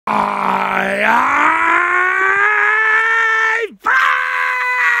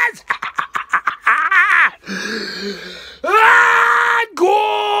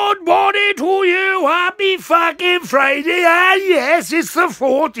Good morning to you. Happy fucking Friday. And yes, it's the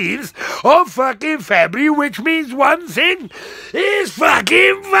 14th of fucking February, which means one thing is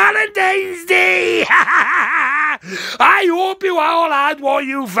fucking Valentine's Day. I hope you all had what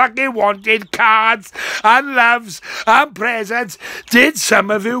you fucking wanted. Cards and loves and presents. Did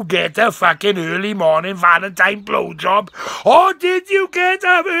some of you get a fucking early morning Valentine blowjob? Or did you get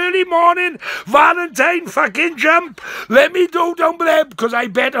a early morning Valentine fucking jump? Let me know down below, because I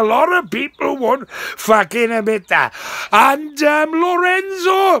bet a lot of people won't fucking admit that. And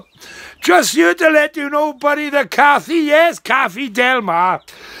Lorenzo, just here to let you know, buddy, that Kathy, yes, Kathy Delmar,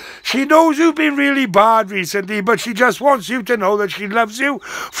 she knows you've been really bad recently, but she just wants you to know that she loves you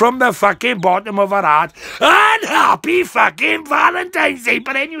from the fucking bottom of her heart. And happy fucking Valentine's Day.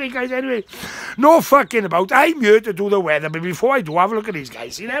 But anyway, guys, no fucking about. I'm here to do the weather, but before I do, have a look at these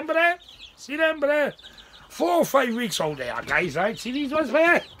guys. See them, brother? See them, brother? 4 or 5 weeks old they are, guys, right? See these ones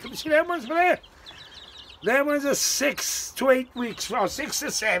there? Can you see them ones there? Them ones are 6 to 8 weeks, or 6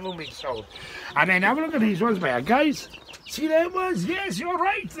 to 7 weeks old. And then have a look at these ones there, guys. See them ones? Yes, you're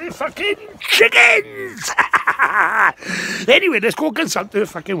right. They're fucking chickens. Anyway, let's go consult the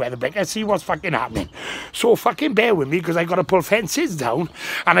fucking weather break and see what's fucking happening. So fucking bear with me, because I got to pull fences down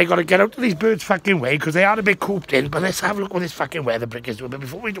and I got to get out of these birds' fucking way, because they are a bit cooped in. But let's have a look what this fucking weather break is doing. But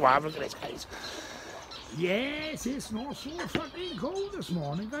before we do, have a look at this, guys. Yes, it's not so fucking cold this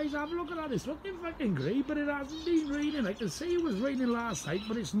morning, guys. Have a look at that. It's looking fucking grey, but it hasn't been raining. I can say it was raining last night,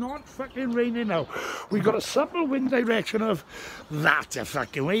 but it's not fucking raining now. We got a supple wind direction of that a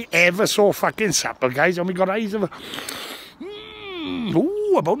fucking way, ever so fucking supple, guys. And we got eyes of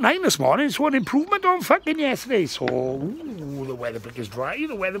about 9 this morning, so an improvement on fucking yesterday. So, the weather brick is dry,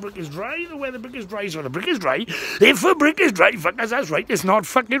 the weather brick is dry, the weather brick is dry, so the brick is dry. If the brick is dry, fuckers, that's right, it's not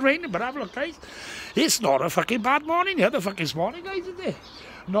fucking raining. But have a look, guys, it's not a fucking bad morning here, the fucking morning, guys, is it?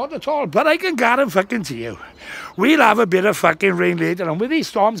 Not at all. But I can guarantee fucking to you, we'll have a bit of fucking rain later on. With these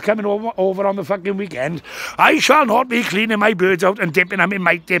storms coming over on the fucking weekend, I shall not be cleaning my birds out and dipping them in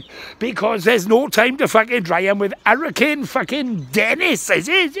my dip, because there's no time to fucking dry them with Hurricane fucking Dennis. Is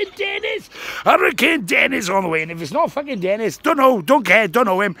it Dennis? Hurricane Dennis on the way. And if it's not fucking Dennis, don't know, don't care, don't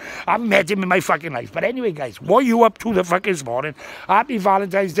know him. I haven't met him in my fucking life. But anyway, guys, what are you up to the fucking this morning? Happy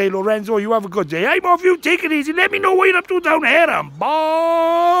Valentine's Day, Lorenzo. You have a good day. I'm off. You take it easy. Let me know what you're up to down here. And bye.